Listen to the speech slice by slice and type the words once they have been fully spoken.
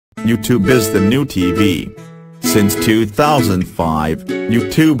YouTube is the new TV. Since 2005,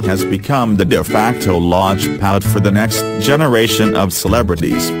 YouTube has become the de facto launchpad for the next generation of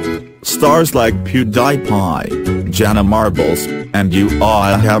celebrities. Stars like PewDiePie, Jenna Marbles, and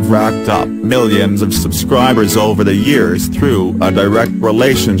UI have racked up millions of subscribers over the years through a direct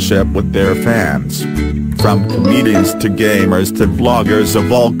relationship with their fans. From comedians to gamers to vloggers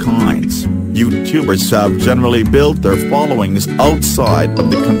of all kinds, YouTubers have generally built their followings outside of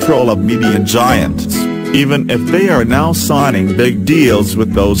the control of media giants, even if they are now signing big deals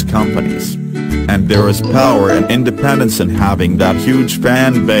with those companies. And there is power and independence in having that huge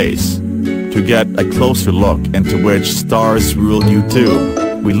fan base. To get a closer look into which stars rule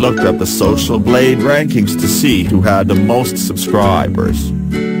YouTube, we looked at the Social Blade rankings to see who had the most subscribers.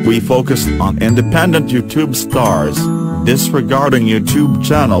 We focused on independent YouTube stars, disregarding YouTube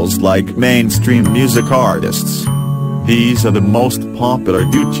channels like mainstream music artists. These are the most popular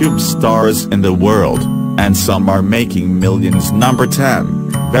YouTube stars in the world, and some are making millions. Number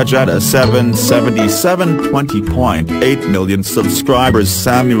 10. Vegeta 777 20.8 million subscribers.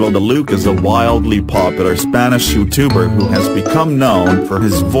 Samuel De Luca is a wildly popular Spanish YouTuber who has become known for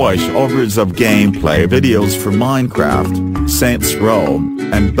his voiceovers of gameplay videos for Minecraft, Saints Row,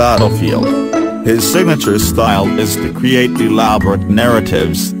 and Battlefield. His signature style is to create elaborate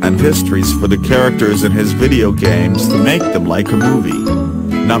narratives and histories for the characters in his video games to make them like a movie.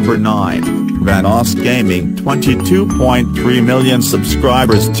 Number 9. Vanoss Gaming 22.3 million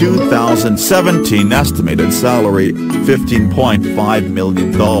subscribers. 2017 estimated salary $15.5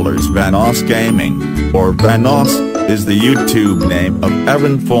 million. Vanoss Gaming, or Vanoss, is the YouTube name of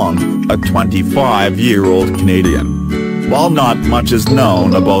Evan Fong, a 25-year-old Canadian. While not much is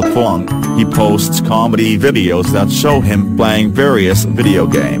known about Fong, he posts comedy videos that show him playing various video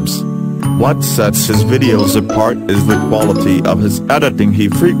games. What sets his videos apart is the quality of his editing. He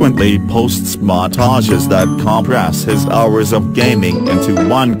frequently posts montages that compress his hours of gaming into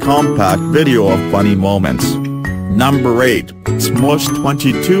one compact video of funny moments. Number 8. Smush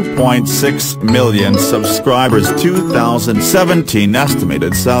 22.6 million subscribers. 2017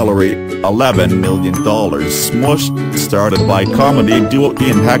 estimated salary $11 million. Smush, started by comedy duo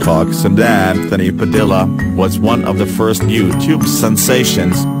Ian Heckox and Anthony Padilla, was one of the first YouTube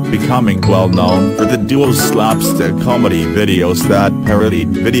sensations, becoming well known for the duo's slapstick comedy videos that parodied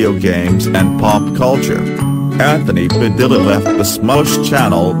video games and pop culture. Anthony Padilla left the Smush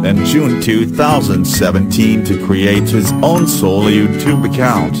channel in June 2017 to create his own solo YouTube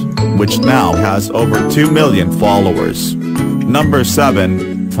account, which now has over 2 million followers. Number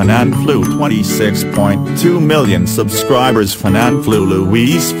 7. Fernanfloo 26.2 million subscribers. Fernanfloo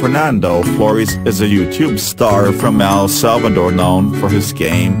Luis Fernando Flores is a YouTube star from El Salvador known for his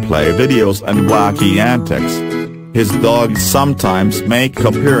gameplay videos and wacky antics. His dogs sometimes make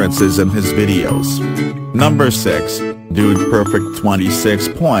appearances in his videos. Number 6. Dude Perfect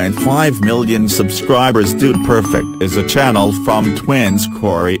 26.5 million subscribers. Dude Perfect is a channel from twins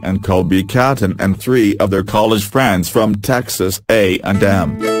Corey and Kobe Catton and 3 of their college friends from Texas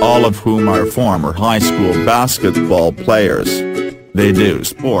A&M, all of whom are former high school basketball players. They do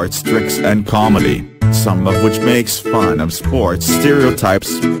sports tricks and comedy, some of which makes fun of sports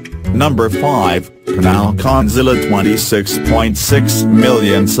stereotypes. Number 5. CanalConzilla 26.6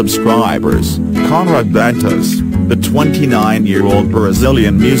 million subscribers. Conrad Ventus, the 29-year-old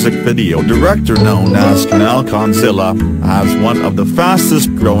Brazilian music video director known as CanalConzilla, has one of the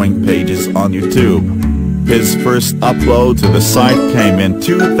fastest-growing pages on YouTube. His first upload to the site came in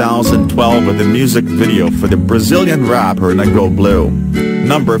 2012 with a music video for the Brazilian rapper Nego Blue.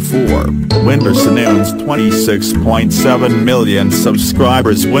 Number 4. Whindersson Nunes 26.7 million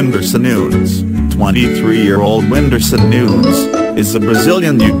subscribers. Whindersson Nunes, 23-year-old Whindersson Nunes, is a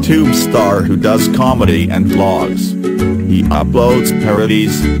Brazilian YouTube star who does comedy and vlogs. He uploads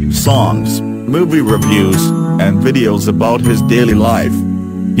parodies, songs, movie reviews, and videos about his daily life.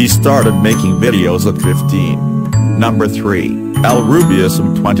 He started making videos at 15. Number 3. El Rubius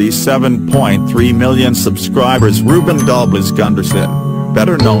 27.3 million subscribers. Ruben Dobles Gunderson,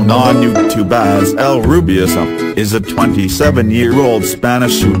 better known on YouTube as El Rubius, is a 27-year-old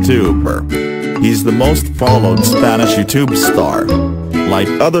Spanish YouTuber. He's the most followed Spanish YouTube star. Like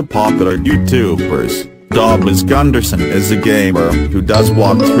other popular YouTubers, Dobles Gunderson is a gamer who does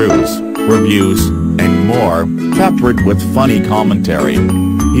walkthroughs, reviews, and more, peppered with funny commentary.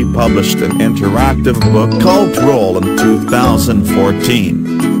 He published an interactive book called Troll in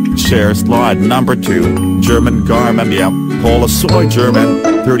 2014. Share slide number 2. German Garmendia, Polasoy German,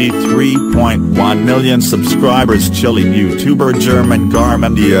 33.1 million subscribers. Chilean YouTuber German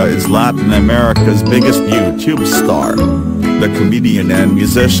Garmendia is Latin America's biggest YouTube star. The comedian and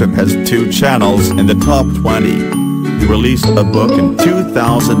musician has 2 channels in the top 20. He released a book in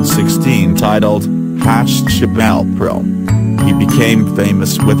 2016 titled #Chappelle Pro. He became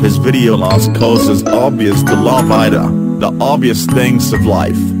famous with his video Las Cosas Obvias de la Vida, The Obvious Things of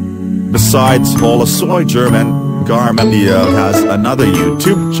Life. Besides Hola Soy German, Garmendia has another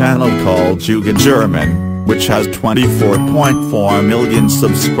YouTube channel called Juga German, which has 24.4 million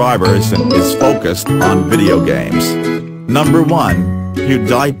subscribers and is focused on video games. Number 1.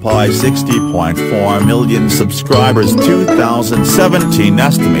 PewDiePie 60.4 million subscribers 2017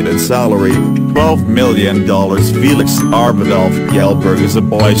 estimated salary, $12 million. Felix Arvidolf Kjellberg is a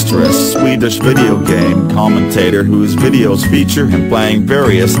boisterous Swedish video game commentator whose videos feature him playing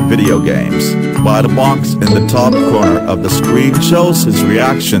various video games, while the box in the top corner of the screen shows his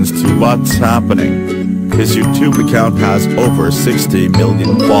reactions to what's happening. His YouTube account has over 60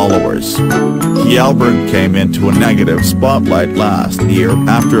 million followers. Kjellberg came into a negative spotlight last year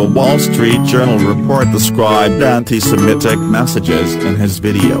after a Wall Street Journal report described anti-Semitic messages in his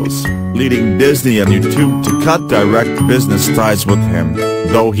videos, leading Disney and YouTube to cut direct business ties with him,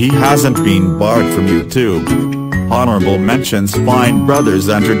 though he hasn't been barred from YouTube. Honorable mentions: Fine Brothers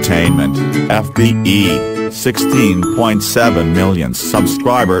Entertainment, FBE. 16.7 million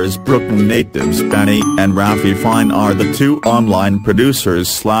subscribers. Brooklyn natives Benny and Ralphie Fine are the 2 online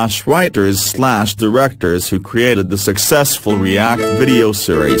producers/writers/directors who created the successful React video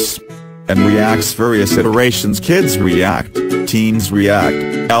series. And React's various iterations: Kids React, Teens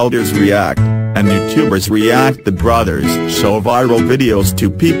React, Elders React, and YouTubers React. The brothers show viral videos to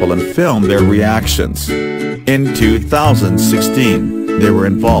people and film their reactions. In 2016, they were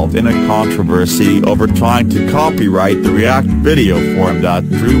involved in a controversy over trying to copyright the React video form that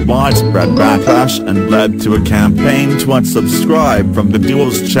drew widespread backlash and led to a campaign to unsubscribe from the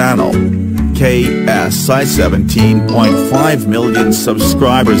duo's channel. KSI 17.5 million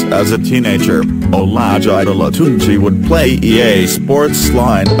subscribers. As a teenager, Olajide Olatunji would play EA Sports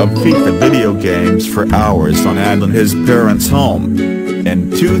line of FIFA video games for hours on end in his parents' home. In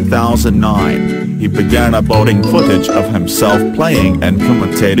 2009, he began uploading footage of himself playing and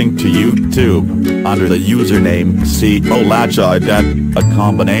commentating to YouTube, under the username COLAJIDE, a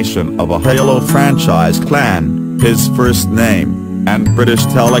combination of a Halo franchise clan, his first name, and British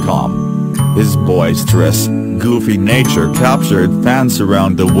Telecom. His boisterous, goofy nature captured fans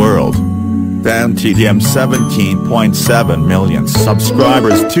around the world. FanTDM 17.7 million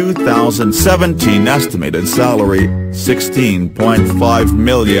subscribers 2017 estimated salary, $16.5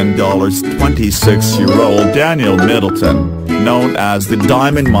 million. 26-year-old Daniel Middleton, known as the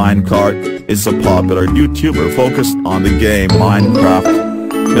Diamond Minecart, is a popular YouTuber focused on the game Minecraft.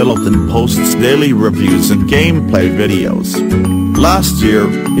 Middleton posts daily reviews and gameplay videos. Last year,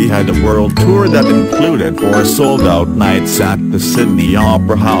 he had a world tour that included 4 sold-out nights at the Sydney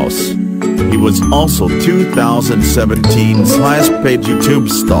Opera House. He was also 2017's highest-paid YouTube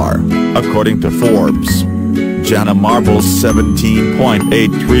star, according to Forbes. Jenna Marbles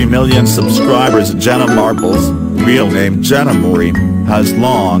 17.83 million subscribers. Jenna Marbles, real name Jenna Murray, has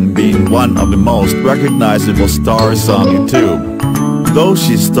long been one of the most recognizable stars on YouTube. Though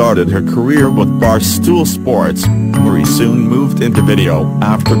she started her career with Barstool Sports, Murray soon moved into video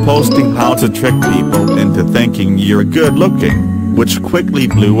after posting how to trick people into thinking you're good-looking, which quickly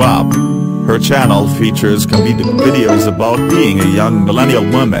blew up. Her channel features comedic videos about being a young millennial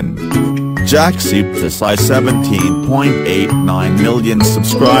woman. Jacksepticeye 17.89 million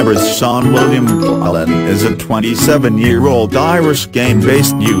subscribers. Sean William Cullen is a 27-year-old Irish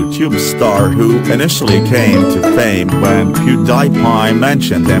game-based YouTube star who initially came to fame when PewDiePie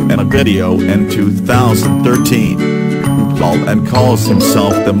mentioned him in a video in 2013. And calls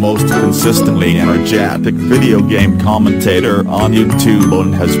himself the most consistently energetic video game commentator on YouTube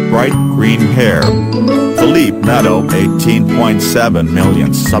and has bright green hair. Felipe Neto 18.7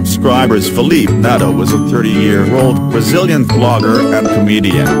 million subscribers. Felipe Neto was a 30-year-old Brazilian vlogger and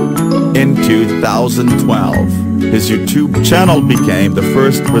comedian. In 2012, his YouTube channel became the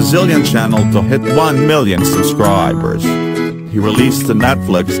first Brazilian channel to hit 1 million subscribers. He released the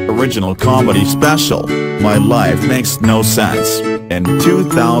Netflix original comedy special, My Life Makes No Sense, in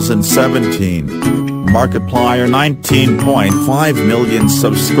 2017. Markiplier 19.5 million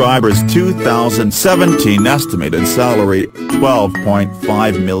subscribers. 2017 estimated salary,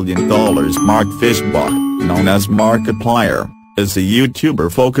 $12.5 million. Mark Fishbach, known as Markiplier, is a YouTuber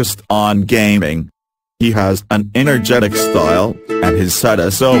focused on gaming. He has an energetic style, and his set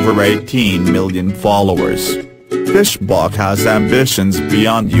has over 18 million followers. Fishbach has ambitions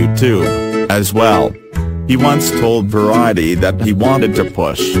beyond YouTube, as well. He once told Variety that he wanted to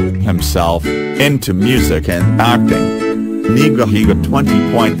push himself into music and acting. Niga Higa,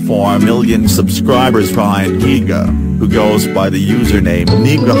 20.4 million subscribers. Ryan Higa, who goes by the username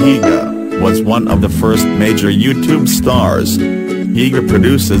Niga Higa, was one of the first major YouTube stars. Higa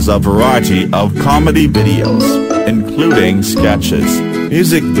produces a variety of comedy videos, including sketches,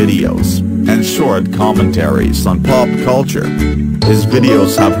 music videos, and short commentaries on pop culture. His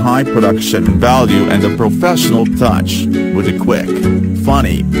videos have high production value and a professional touch, with a quick,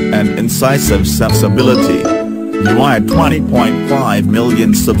 funny, and incisive sensibility. UI at 20.5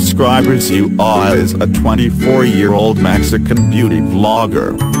 million subscribers. UI is a 24-year-old Mexican beauty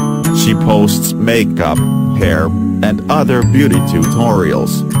vlogger. She posts makeup, hair, and other beauty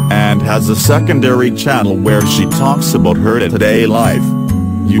tutorials, and has a secondary channel where she talks about her day-to-day life.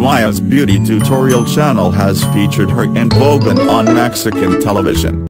 UI's beauty tutorial channel has featured her in Vogue on Mexican television.